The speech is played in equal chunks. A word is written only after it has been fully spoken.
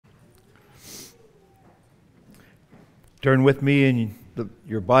Turn with me in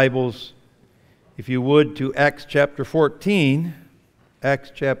your Bibles, if you would, to Acts chapter 14.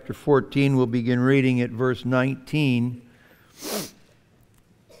 Acts chapter 14, we'll begin reading at verse 19.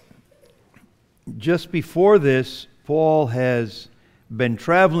 Just before this, Paul has been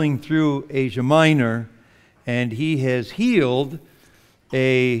traveling through Asia Minor, and he has healed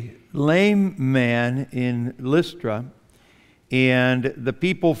a lame man in Lystra. And the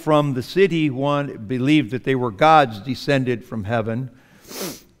people from the city believed that they were gods descended from heaven.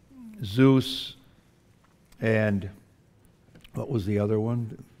 Zeus and what was the other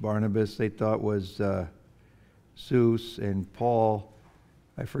one? Barnabas, they thought was Zeus, and Paul,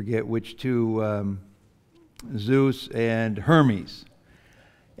 I forget which two, Zeus and Hermes.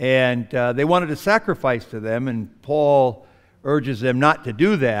 And they wanted to sacrifice to them, and Paul urges them not to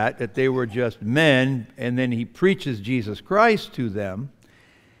do that they were just men, and then he preaches Jesus Christ to them.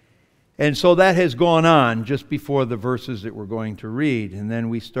 And so that has gone on just before the verses that we're going to read. And then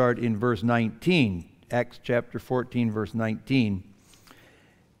we start in verse 19, Acts chapter 14, verse 19.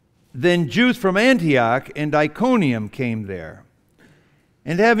 Then Jews from Antioch and Iconium came there,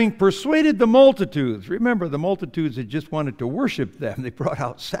 and having persuaded the multitudes, remember the multitudes had just wanted to worship them, they brought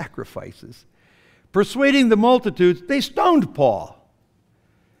out sacrifices. Persuading the multitudes, they stoned Paul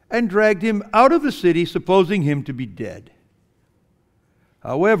and dragged him out of the city, supposing him to be dead.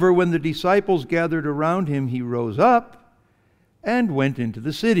 However, when the disciples gathered around him, he rose up and went into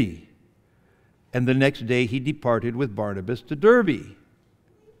the city. And the next day he departed with Barnabas to Derbe.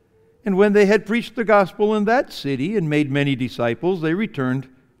 And when they had preached the gospel in that city and made many disciples, they returned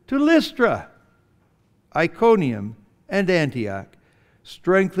to Lystra, Iconium, and Antioch,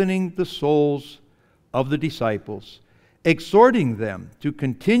 strengthening the souls of the disciples, exhorting them to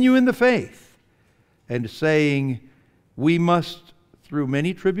continue in the faith, and saying, we must, through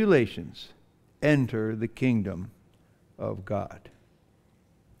many tribulations, enter the kingdom of God.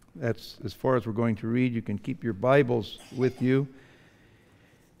 That's as far as we're going to read. You can keep your Bibles with you.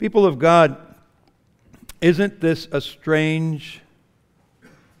 People of God, isn't this a strange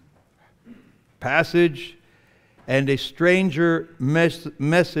passage and a stranger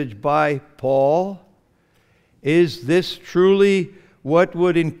message by Paul? Is this truly what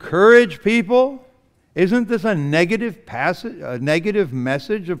would encourage people? Isn't this a negative passage, a negative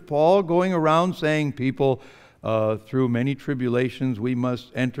message of Paul going around saying, people, through many tribulations we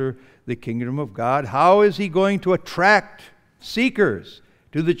must enter the kingdom of God? How is he going to attract seekers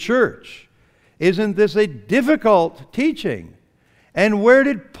to the church? Isn't this a difficult teaching? And where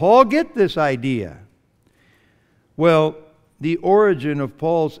did Paul get this idea? Well, the origin of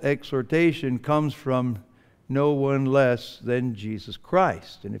Paul's exhortation comes from no one less than Jesus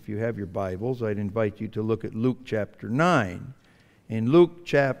Christ. And if you have your Bibles, I'd invite you to look at Luke chapter 9. In Luke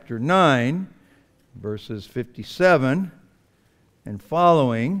chapter 9, verses 57 and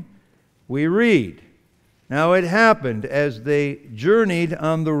following, we read, now it happened as they journeyed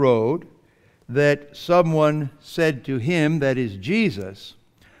on the road that someone said to him, that is Jesus,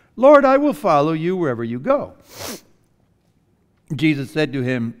 Lord, I will follow you wherever you go. Jesus said to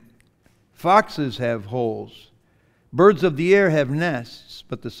him, foxes have holes, birds of the air have nests,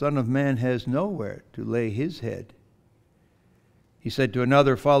 but the Son of Man has nowhere to lay his head. He said to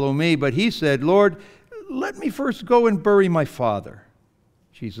another, follow me. But he said, Lord, let me first go and bury my father.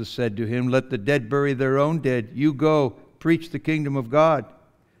 Jesus said to him, let the dead bury their own dead. You go, preach the kingdom of God.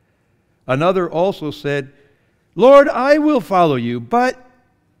 Another also said, Lord, I will follow you, but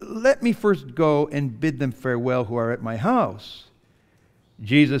let me first go and bid them farewell who are at my house.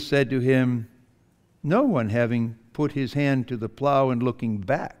 Jesus said to him, no one having put his hand to the plow and looking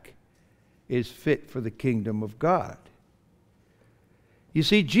back is fit for the kingdom of God. You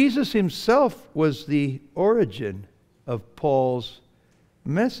see, Jesus himself was the origin of Paul's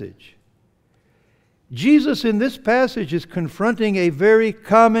message. Jesus in this passage is confronting a very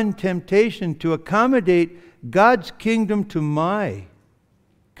common temptation to accommodate God's kingdom to my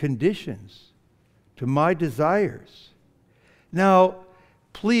conditions, to my desires. Now,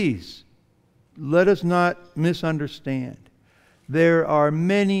 please, let us not misunderstand. There are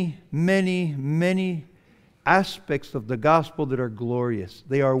many, many, many aspects of the gospel that are glorious.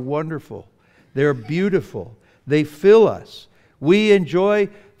 They are wonderful. They're beautiful. They fill us. We enjoy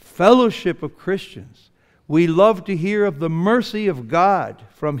fellowship of Christians. We love to hear of the mercy of God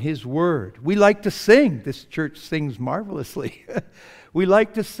from His Word. We like to sing. This church sings marvelously. We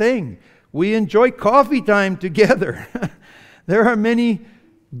like to sing. We enjoy coffee time together. There are many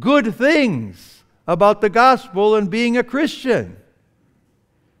good things about the gospel and being a Christian.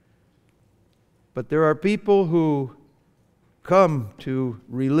 But there are people who come to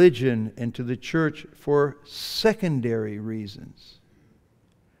religion and to the church for secondary reasons.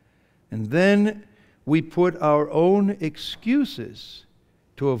 And then we put our own excuses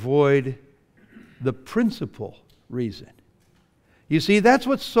to avoid the principal reason. You see, that's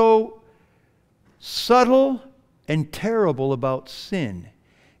what's so subtle and terrible about sin.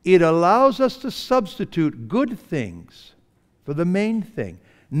 It allows us to substitute good things for the main thing.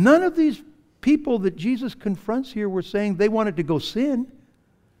 None of these people that Jesus confronts here were saying they wanted to go sin.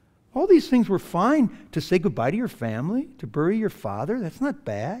 All these things were fine. To say goodbye to your family, to bury your father, that's not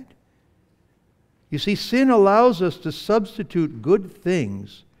bad. You see, sin allows us to substitute good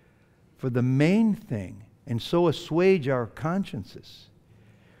things for the main thing and so assuage our consciences.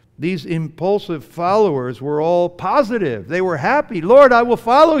 These impulsive followers were all positive. They were happy. Lord, I will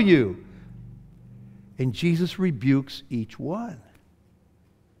follow you. And Jesus rebukes each one.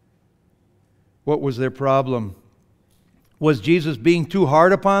 What was their problem? Was Jesus being too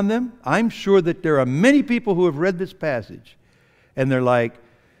hard upon them? I'm sure that there are many people who have read this passage and they're like,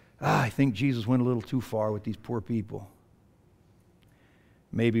 I think Jesus went a little too far with these poor people.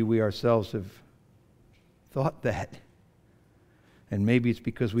 Maybe we ourselves have thought that. And maybe it's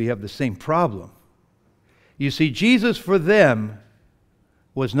because we have the same problem. You see, Jesus for them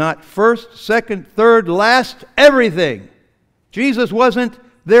was not first, second, third, last, everything. Jesus wasn't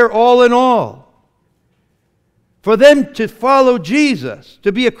their all in all. For them to follow Jesus,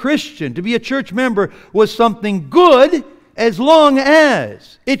 to be a Christian, to be a church member, was something good as long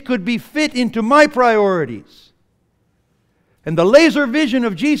as it could be fit into my priorities. And the laser vision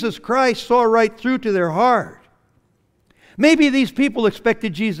of Jesus Christ saw right through to their heart. Maybe these people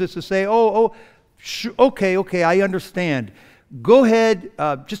expected Jesus to say, okay, I understand. Go ahead,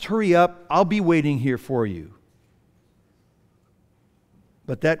 just hurry up. I'll be waiting here for you.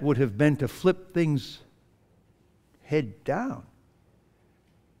 But that would have been to flip things head down.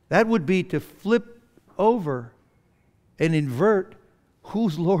 That would be to flip over and invert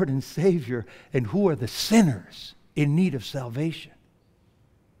who's Lord and Savior and who are the sinners in need of salvation.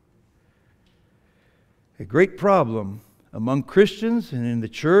 A great problem among Christians and in the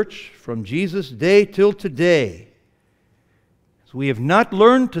church from Jesus' day till today is we have not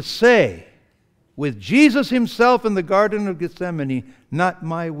learned to say with Jesus himself in the Garden of Gethsemane, not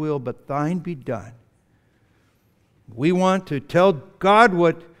my will but thine be done. We want to tell God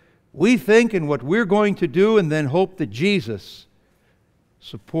what we think and what we're going to do and then hope that Jesus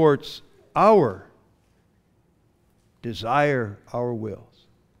supports our desire, our wills.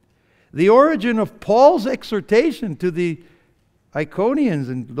 The origin of Paul's exhortation to the Iconians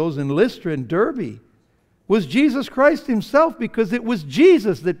and those in Lystra and Derbe was Jesus Christ himself, because it was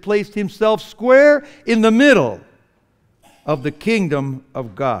Jesus that placed himself square in the middle of the kingdom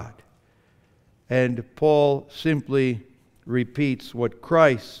of God. And Paul simply repeats what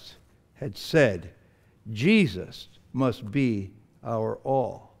Christ had said. Jesus must be our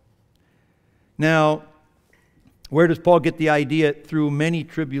all. Now, where does Paul get the idea through many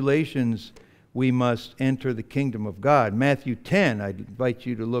tribulations we must enter the kingdom of God? Matthew 10, I'd invite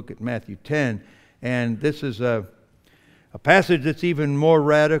you to look at Matthew 10. And this is a passage that's even more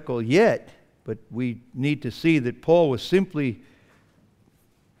radical yet. But we need to see that Paul was simply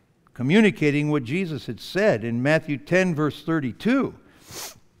communicating what Jesus had said in Matthew 10, verse 32.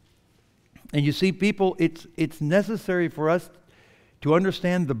 And you see, people, it's necessary for us to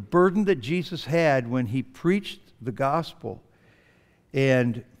understand the burden that Jesus had when he preached the gospel.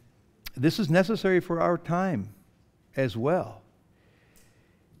 And this is necessary for our time as well.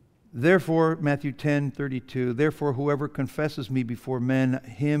 Therefore, Matthew 10:32, therefore whoever confesses me before men,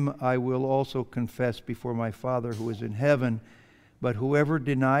 him I will also confess before my Father who is in heaven. But whoever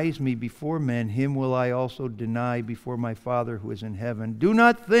denies me before men, him will I also deny before my Father who is in heaven. Do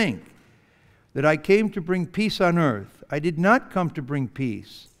not think that I came to bring peace on earth. I did not come to bring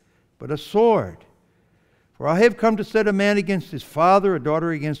peace, but a sword. For I have come to set a man against his father, a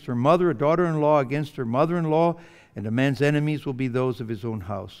daughter against her mother, a daughter-in-law against her mother-in-law, and a man's enemies will be those of his own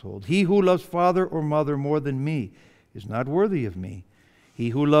household. He who loves father or mother more than me is not worthy of me. He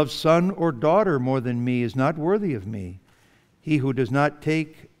who loves son or daughter more than me is not worthy of me. He who does not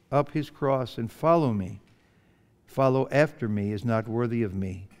take up his cross and follow after me, is not worthy of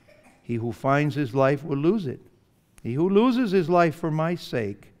me. He who finds his life will lose it. He who loses his life for my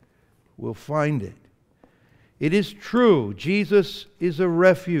sake will find it. It is true, Jesus is a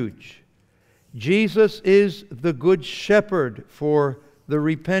refuge. Jesus is the good shepherd for the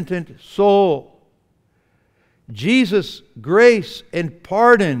repentant soul. Jesus' grace and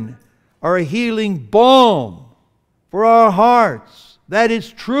pardon are a healing balm for our hearts. That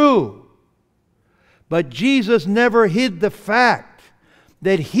is true. But Jesus never hid the fact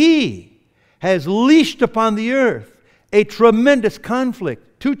that He has leashed upon the earth a tremendous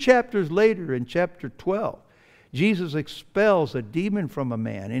conflict. 2 chapters later, in chapter 12, Jesus expels a demon from a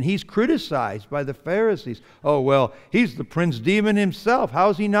man, and he's criticized by the Pharisees. Oh, well, he's the prince demon himself. How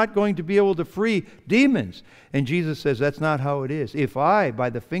is he not going to be able to free demons? And Jesus says, that's not how it is. If I, by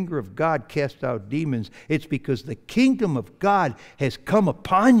the finger of God, cast out demons, it's because the kingdom of God has come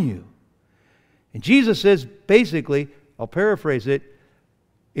upon you. And Jesus says, basically, I'll paraphrase it,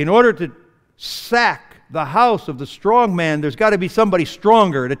 in order to sack the house of the strong man, there's got to be somebody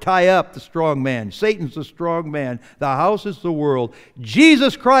stronger to tie up the strong man. Satan's the strong man. The house is the world.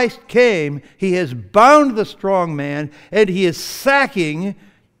 Jesus Christ came. He has bound the strong man, and He is sacking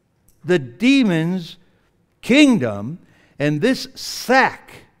the demon's kingdom. And this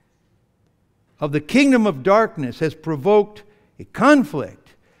sack of the kingdom of darkness has provoked a conflict.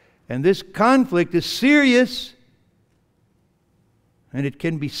 And this conflict is serious, and it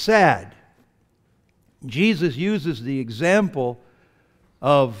can be sad. Jesus uses the example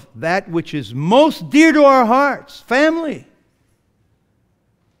of that which is most dear to our hearts, family.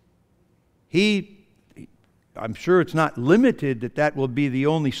 I'm sure it's not limited that will be the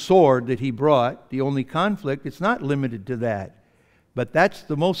only sword that He brought, the only conflict. It's not limited to that. But that's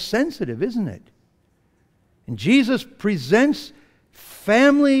the most sensitive, isn't it? And Jesus presents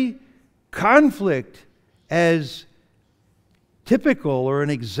family conflict as typical or an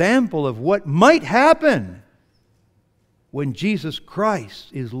example of what might happen when Jesus Christ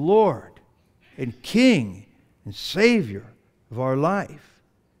is Lord and King and Savior of our life.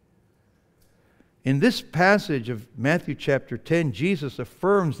 In this passage of Matthew chapter 10, Jesus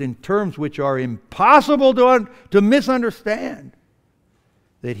affirms in terms which are impossible to misunderstand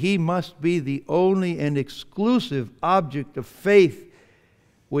that He must be the only and exclusive object of faith,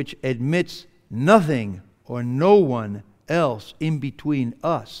 which admits nothing or no one else in between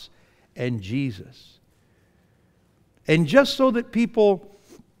us and Jesus. And just so that people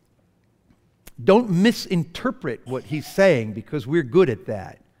don't misinterpret what He's saying, because we're good at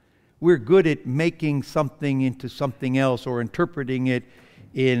that. We're good at making something into something else or interpreting it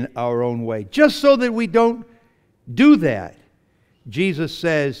in our own way. Just so that we don't do that, Jesus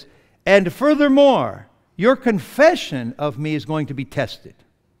says, and furthermore, your confession of me is going to be tested.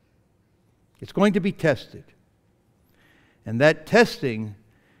 It's going to be tested. And that testing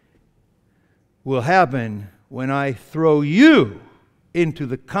will happen when I throw you into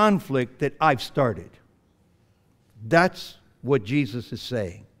the conflict that I've started. That's what Jesus is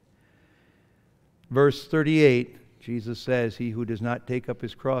saying. Verse 38, Jesus says, he who does not take up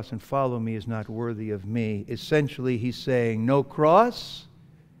his cross and follow me is not worthy of me. Essentially, He's saying, no cross,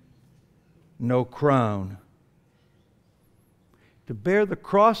 no crown. To bear the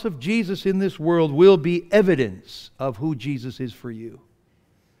cross of Jesus in this world will be evidence of who Jesus is for you.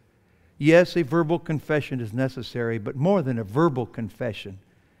 Yes, a verbal confession is necessary, but more than a verbal confession,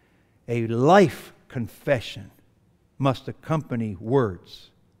 a life confession must accompany words.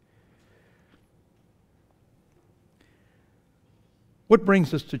 What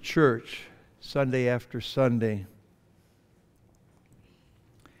brings us to church Sunday after Sunday?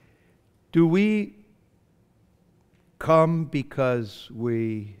 Do we come because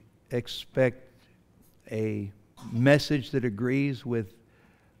we expect a message that agrees with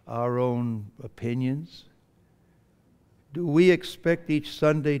our own opinions? Do we expect each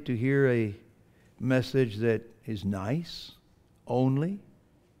Sunday to hear a message that is nice only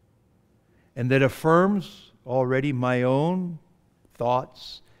and that affirms already my own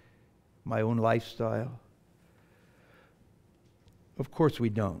thoughts, my own lifestyle? Of course we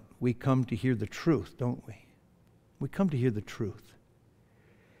don't. We come to hear the truth, don't we? We come to hear the truth.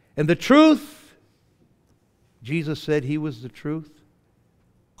 And the truth, Jesus said He was the truth.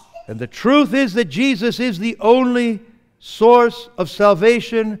 And the truth is that Jesus is the only source of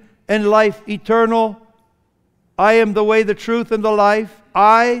salvation and life eternal. I am the way, the truth, and the life.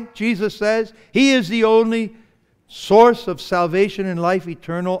 Jesus says, He is the only source of salvation and life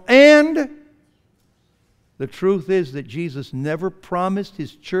eternal. And the truth is that Jesus never promised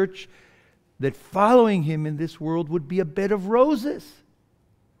His church that following Him in this world would be a bed of roses.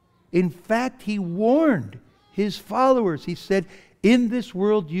 In fact, He warned His followers. He said, in this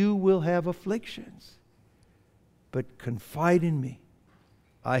world you will have afflictions, but confide in me.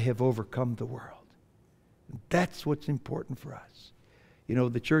 I have overcome the world. That's what's important for us. You know,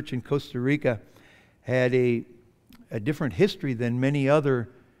 the church in Costa Rica had a different history than many other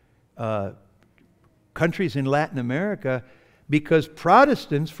countries in Latin America, because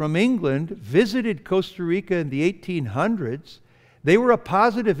Protestants from England visited Costa Rica in the 1800s. They were a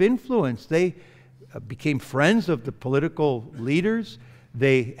positive influence. They became friends of the political leaders.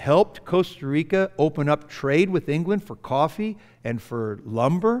 They helped Costa Rica open up trade with England for coffee and for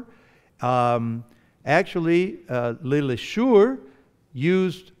lumber. Actually, Le Sueur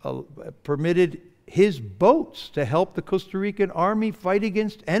permitted his boats to help the Costa Rican army fight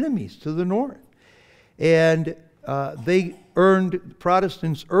against enemies to the north. And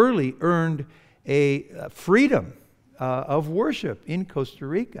Protestants early earned a freedom of worship in Costa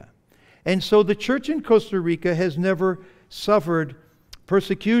Rica. And so the church in Costa Rica has never suffered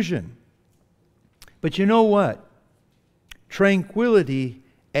persecution. But you know what? Tranquility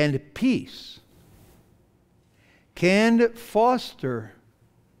and peace can foster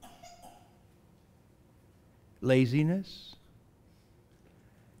laziness,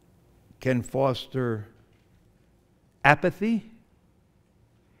 can foster apathy.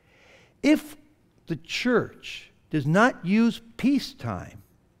 If the church does not use peacetime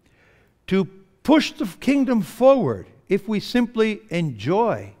to push the kingdom forward, if we simply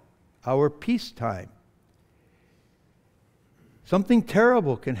enjoy our peacetime, something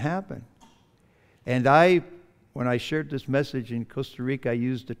terrible can happen. And when I shared this message in Costa Rica, I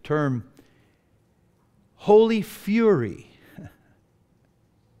used the term holy fury.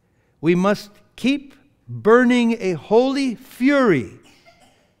 We must keep burning a holy fury,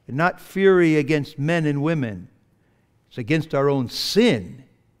 and not fury against men and women. It's against our own sin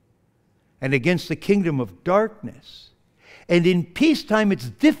and against the kingdom of darkness. And in peacetime, it's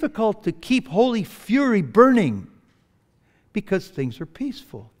difficult to keep holy fury burning because things are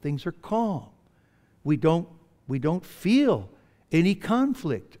peaceful, things are calm. We don't feel any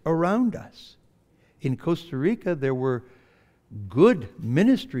conflict around us. In Costa Rica, there were good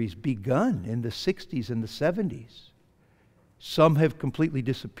ministries begun in the 60s and the 70s. Some have completely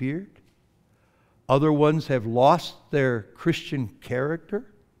disappeared. Other ones have lost their Christian character.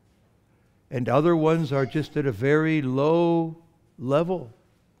 And other ones are just at a very low level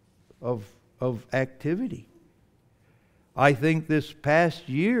of activity. I think this past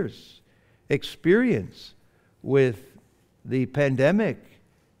year's experience with the pandemic,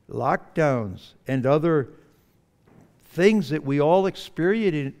 lockdowns, and other things that we all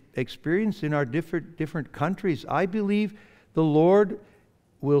experience in our different countries, I believe the Lord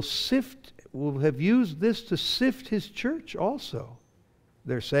will have used this to sift His church also.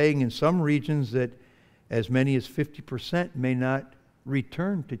 They're saying in some regions that as many as 50% may not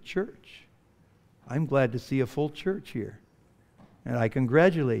return to church. I'm glad to see a full church here, and I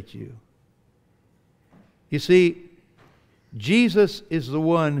congratulate you. You see, Jesus is the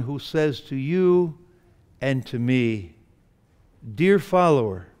one who says to you and to me, dear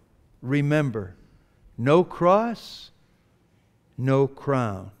follower, remember, no cross, no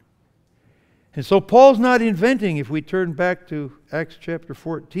crown. And so Paul's not inventing, if we turn back to Acts chapter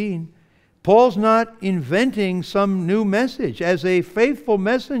 14, Paul's not inventing some new message. As a faithful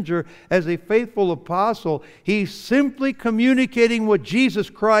messenger, as a faithful apostle, he's simply communicating what Jesus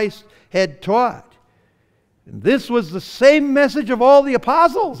Christ had taught. And this was the same message of all the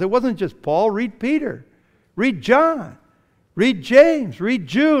apostles. It wasn't just Paul. Read Peter. Read John. Read James. Read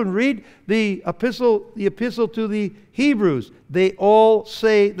Jude. Read the epistle to the Hebrews. They all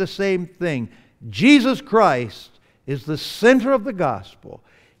say the same thing. Jesus Christ is the center of the gospel.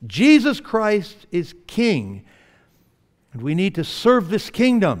 Jesus Christ is King. And we need to serve this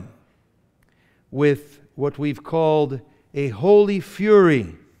kingdom with what we've called a holy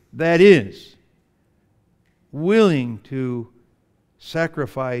fury. That is, willing to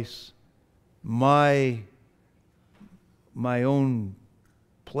sacrifice my own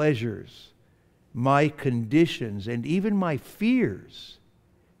pleasures, my conditions, and even my fears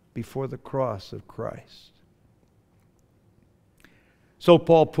before the cross of Christ. So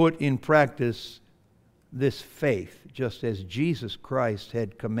Paul put in practice this faith, just as Jesus Christ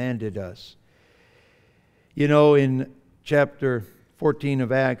had commanded us. You know, in chapter 14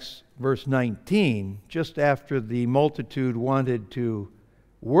 of Acts, verse 19, just after the multitude wanted to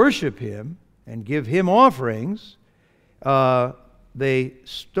worship Him and give Him offerings, they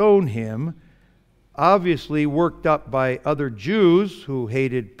stoned Him, obviously worked up by other Jews who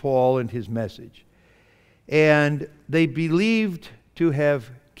hated Paul and his message. And they believed to have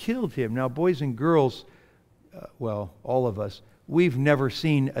killed him. Now, boys and girls, well, all of us, we've never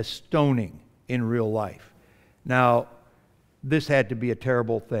seen a stoning in real life. Now, this had to be a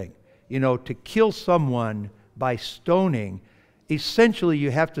terrible thing. You know, to kill someone by stoning, essentially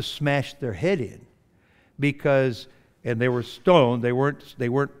you have to smash their head in, because, and they were stone, they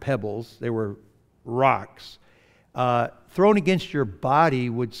weren't pebbles, they were rocks. Thrown against your body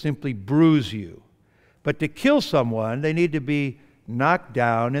would simply bruise you. But to kill someone, they need to be knocked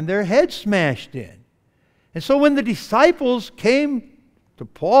down and their head smashed in. And so when the disciples came to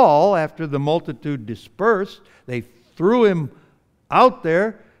Paul after the multitude dispersed, they threw him out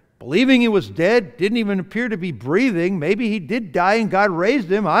there, believing he was dead, didn't even appear to be breathing. Maybe he did die and God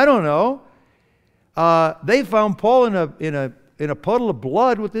raised him. I don't know. They found Paul in a puddle of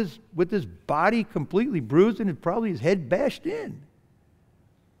blood with his body completely bruised and probably his head bashed in.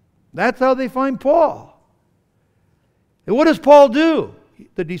 That's how they find Paul. And what does Paul do?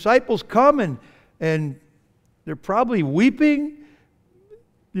 The disciples come and they're probably weeping.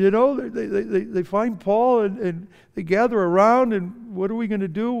 You know, they find Paul and they gather around, and what are we going to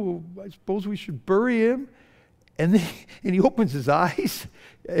do? Well, I suppose we should bury him. And he opens his eyes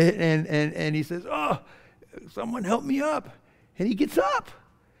and he says, "Oh, someone help me up." And he gets up.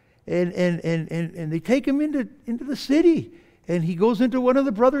 And they take him into the city. And he goes into one of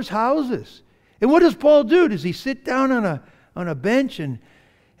the brothers' houses. And what does Paul do? Does he sit down on a bench and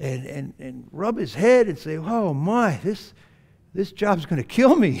rub his head and say, "Oh my, this job's going to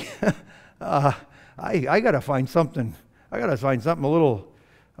kill me. I got to find something. I got to find something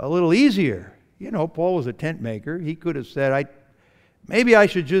a little easier." You know, Paul was a tent maker. He could have said, maybe I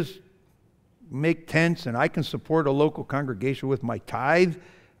should just make tents and I can support a local congregation with my tithe.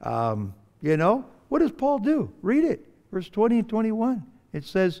 You know, what does Paul do? Read it, verse 20 and 21. It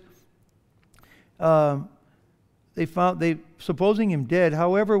says, they supposing him dead.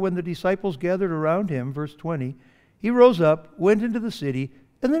 However, when the disciples gathered around him, verse 20, he rose up, went into the city,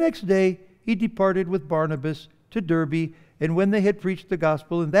 and the next day he departed with Barnabas to Derbe. And when they had preached the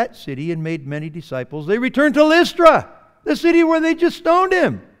gospel in that city and made many disciples, they returned to Lystra, the city where they just stoned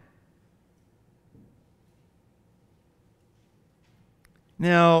him.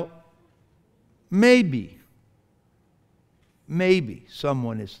 Now, maybe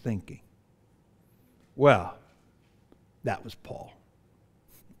someone is thinking, well, that was Paul.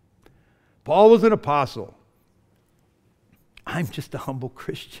 Paul was an apostle. I'm just a humble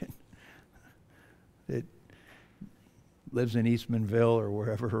Christian that lives in Eastmanville or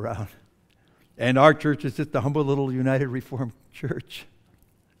wherever around. And our church is just a humble little United Reformed Church.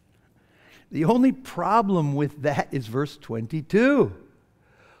 The only problem with that is verse 22.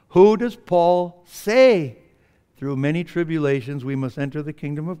 Who does Paul say? Through many tribulations we must enter the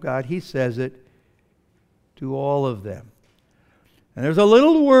kingdom of God. He says it to all of them. And there's a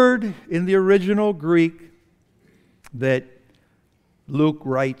little word in the original Greek that Luke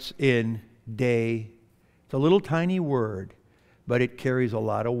writes in "day." It's a little tiny word, but it carries a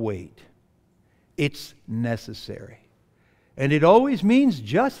lot of weight. It's necessary. And it always means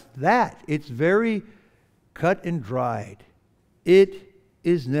just that. It's very cut and dried. It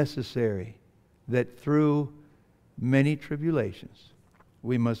is necessary that through many tribulations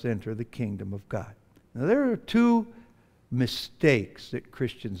we must enter the kingdom of God. Now, there are two mistakes that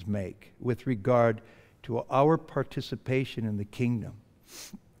Christians make with regard to our participation in the kingdom.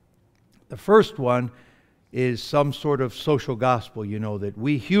 The first one is some sort of social gospel, you know, that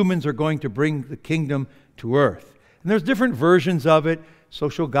we humans are going to bring the kingdom to earth. And there's different versions of it: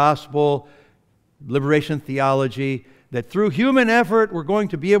 social gospel, liberation theology, that through human effort we're going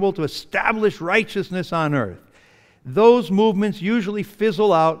to be able to establish righteousness on earth. Those movements usually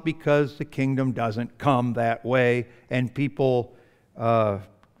fizzle out because the kingdom doesn't come that way, and people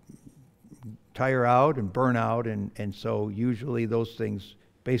tire out and burn out, and so usually those things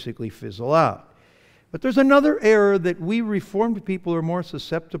basically fizzle out. But there's another error that we Reformed people are more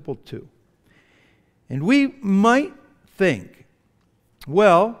susceptible to. And we might think,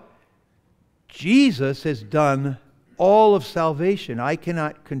 well, Jesus has done all of salvation. I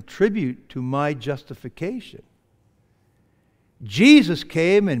cannot contribute to my justification. Jesus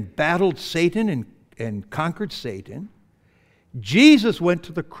came and battled Satan and conquered Satan. Jesus went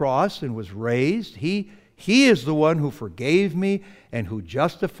to the cross and was raised. He is the one who forgave me and who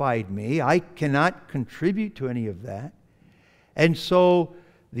justified me. I cannot contribute to any of that. And so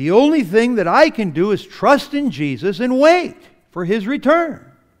the only thing that I can do is trust in Jesus and wait for His return.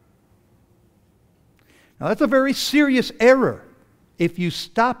 Now that's a very serious error if you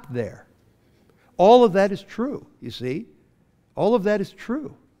stop there. All of that is true, you see. All of that is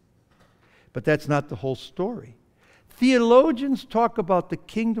true. But that's not the whole story. Theologians talk about the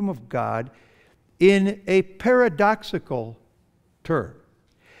kingdom of God in a paradoxical term.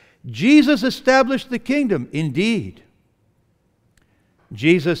 Jesus established the kingdom, indeed.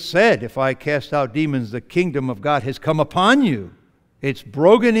 Jesus said, if I cast out demons, the kingdom of God has come upon you. It's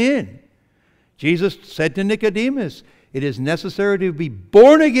broken in. Jesus said to Nicodemus, it is necessary to be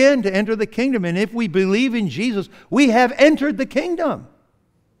born again to enter the kingdom. And if we believe in Jesus, we have entered the kingdom.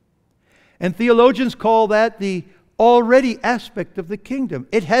 And theologians call that the already aspect of the kingdom.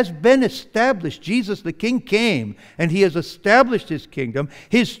 It has been established. Jesus the King came and He has established His kingdom.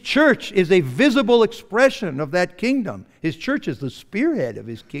 His church is a visible expression of that kingdom. His church is the spearhead of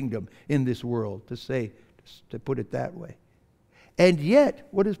His kingdom in this world, to put it that way. And yet,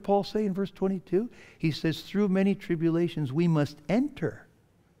 what does Paul say in verse 22? He says, through many tribulations we must enter.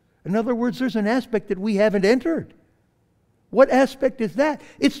 In other words, there's an aspect that we haven't entered. What aspect is that?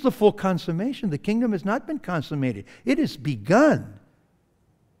 It's the full consummation. The kingdom has not been consummated. It has begun,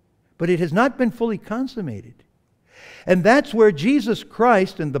 but it has not been fully consummated. And that's where Jesus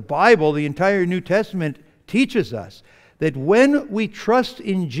Christ and the Bible, the entire New Testament, teaches us that when we trust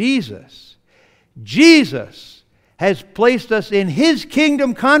in Jesus, Jesus has placed us in His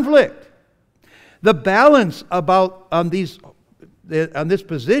kingdom conflict. The balance on this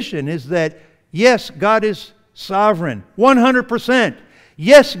position is that, yes, God is sovereign, 100%.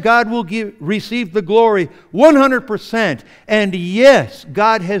 Yes, God will receive the glory, 100%. And yes,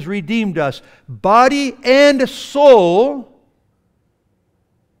 God has redeemed us, body and soul,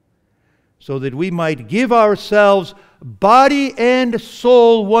 so that we might give ourselves, body and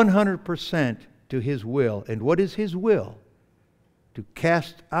soul, 100% to His will. And what is His will? To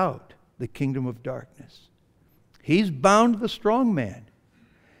cast out the kingdom of darkness. He's bound the strong man.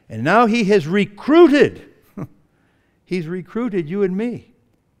 And now He has recruited. He's recruited you and me.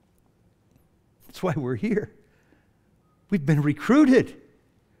 That's why we're here. We've been recruited.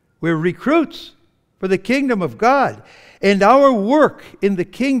 We're recruits for the kingdom of God. And our work in the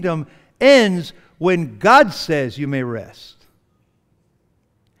kingdom ends when God says you may rest.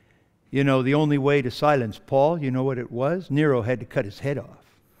 You know, the only way to silence Paul, you know what it was? Nero had to cut his head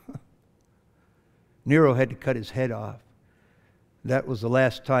off. Nero had to cut his head off. That was the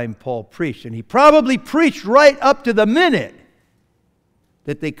last time Paul preached. And he probably preached right up to the minute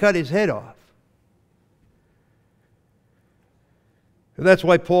that they cut his head off. And that's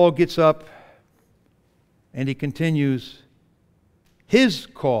why Paul gets up and he continues his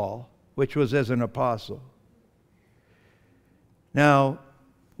call, which was as an apostle. Now,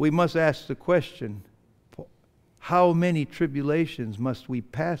 we must ask the question, how many tribulations must we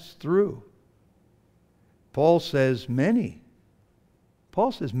pass through? Paul says many.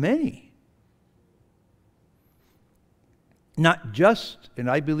 Paul says many. Not just,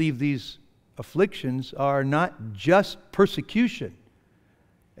 and I believe these afflictions are not just persecution.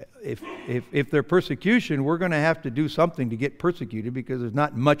 If they're persecution, we're going to have to do something to get persecuted, because there's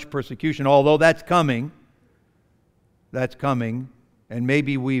not much persecution, although that's coming. That's coming, and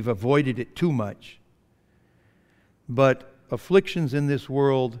maybe we've avoided it too much. But afflictions in this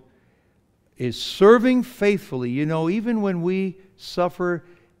world is serving faithfully. You know, even when we suffer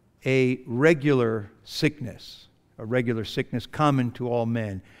a regular sickness common to all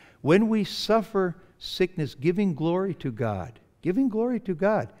men, when we suffer sickness, giving glory to God,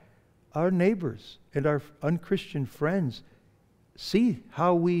 our neighbors and our unchristian friends see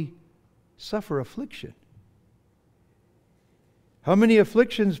how we suffer affliction. How many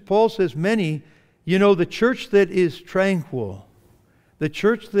afflictions? Paul says many. You know, the church that is tranquil, the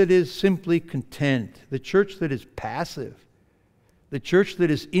church that is simply content, the church that is passive, the church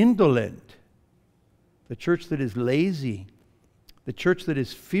that is indolent, the church that is lazy, the church that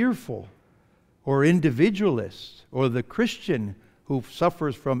is fearful or individualist, or the Christian who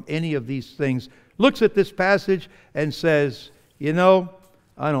suffers from any of these things, looks at this passage and says, you know,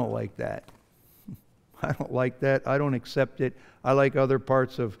 I don't like that. I don't like that. I don't accept it. I like other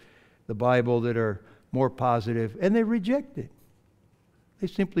parts of the Bible that are more positive, and they reject it. They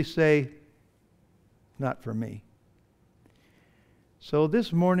simply say, not for me. So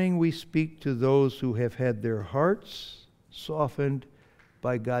this morning we speak to those who have had their hearts softened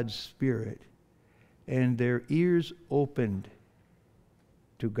by God's Spirit and their ears opened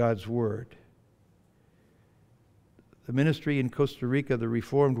to God's Word. The ministry in Costa Rica, the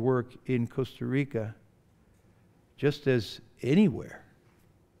Reformed work in Costa Rica, just as anywhere,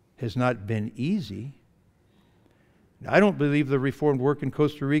 has not been easy. I don't believe the Reformed work in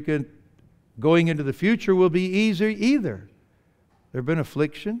Costa Rica going into the future will be easy either. There have been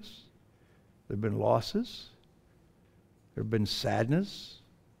afflictions, there have been losses, there have been sadness,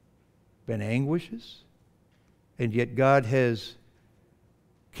 been anguishes, and yet God has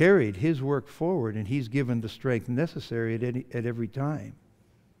carried His work forward, and He's given the strength necessary at every time.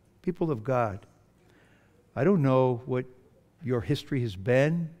 People of God, I don't know what your history has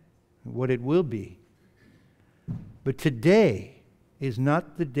been, what it will be, but today is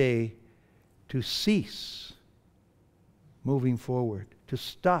not the day to cease moving forward, to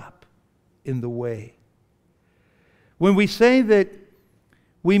stop in the way. When we say that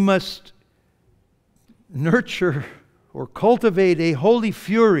we must nurture or cultivate a holy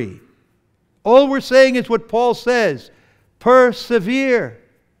fury. All we're saying is what Paul says. Persevere.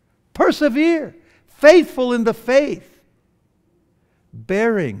 Persevere. Faithful in the faith.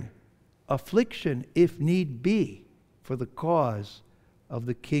 Bearing affliction if need be for the cause of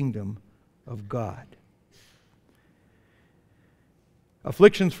the kingdom of God.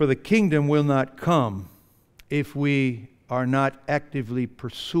 Afflictions for the kingdom will not come if we are not actively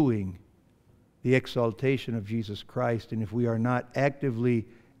pursuing the exaltation of Jesus Christ, and if we are not actively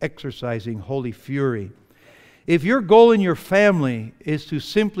exercising holy fury. If your goal in your family is to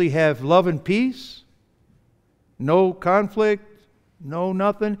simply have love and peace, no conflict, no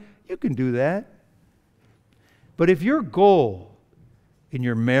nothing, you can do that. But if your goal in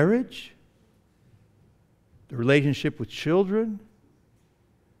your marriage, the relationship with children,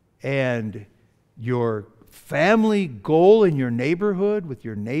 and your family goal in your neighborhood with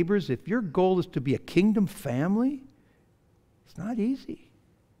your neighbors, if your goal is to be a kingdom family, it's not easy.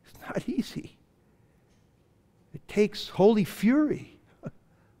 It's not easy. It takes holy fury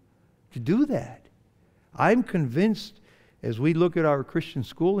to do that. I'm convinced, as we look at our Christian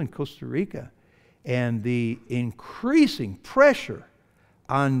school in Costa Rica and the increasing pressure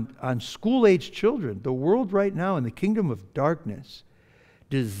on school-age children, the world right now in the kingdom of darkness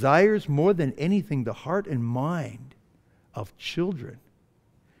desires more than anything the heart and mind of children.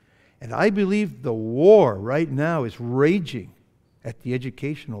 And I believe the war right now is raging at the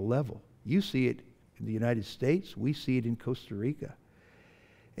educational level. You see it in the United States. We see it in Costa Rica.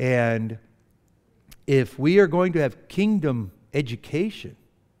 And if we are going to have kingdom education,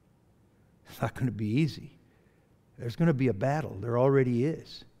 it's not going to be easy. There's going to be a battle. There already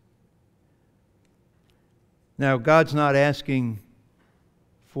is. Now, God's not asking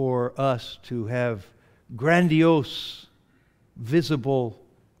for us to have grandiose, visible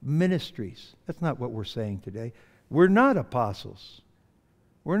ministries. That's not what we're saying today. We're not apostles.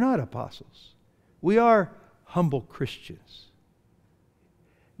 We're not apostles. We are humble Christians.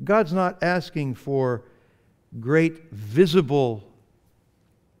 God's not asking for great, visible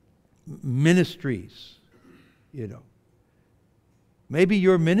ministries, you know. Maybe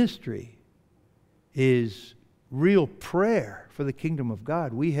your ministry is real prayer for the kingdom of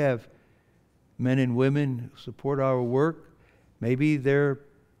God. We have men and women who support our work. Maybe they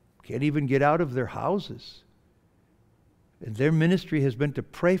can't even get out of their houses. And their ministry has been to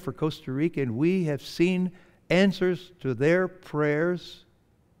pray for Costa Rica, and we have seen answers to their prayers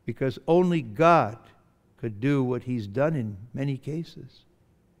because only God could do what He's done in many cases.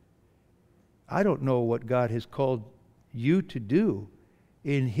 I don't know what God has called you to do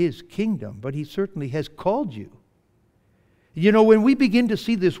in His kingdom, but He certainly has called you. You know, when we begin to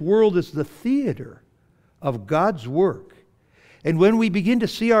see this world as the theater of God's work, and when we begin to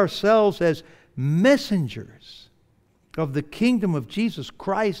see ourselves as messengers of the kingdom of Jesus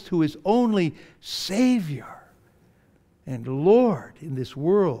Christ, who is only Savior and Lord in this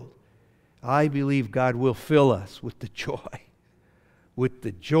world, I believe God will fill us with the joy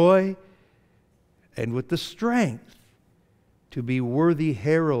and with the strength to be worthy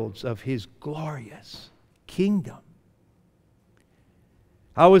heralds of His glorious kingdom.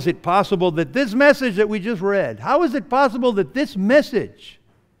 How is it possible that this message that we just read, how is it possible that this message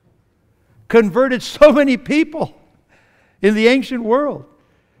converted so many people in the ancient world?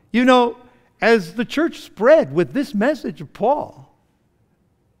 You know, as the church spread with this message of Paul,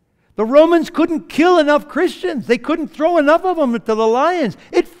 the Romans couldn't kill enough Christians. They couldn't throw enough of them to the lions.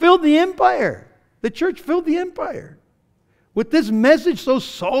 It filled the empire. The church filled the empire with this message so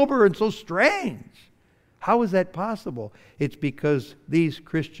sober and so strange. How is that possible? It's because these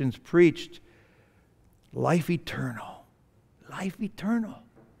Christians preached life eternal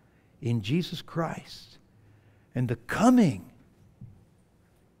in Jesus Christ, and the coming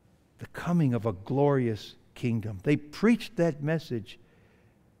of a glorious kingdom. They preached that message,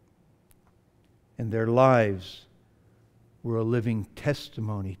 and their lives were a living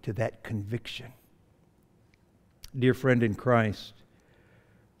testimony to that conviction. Dear friend in Christ,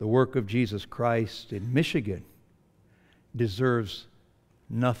 the work of Jesus Christ in Michigan deserves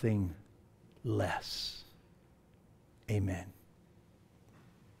nothing less. Amen.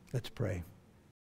 Let's pray.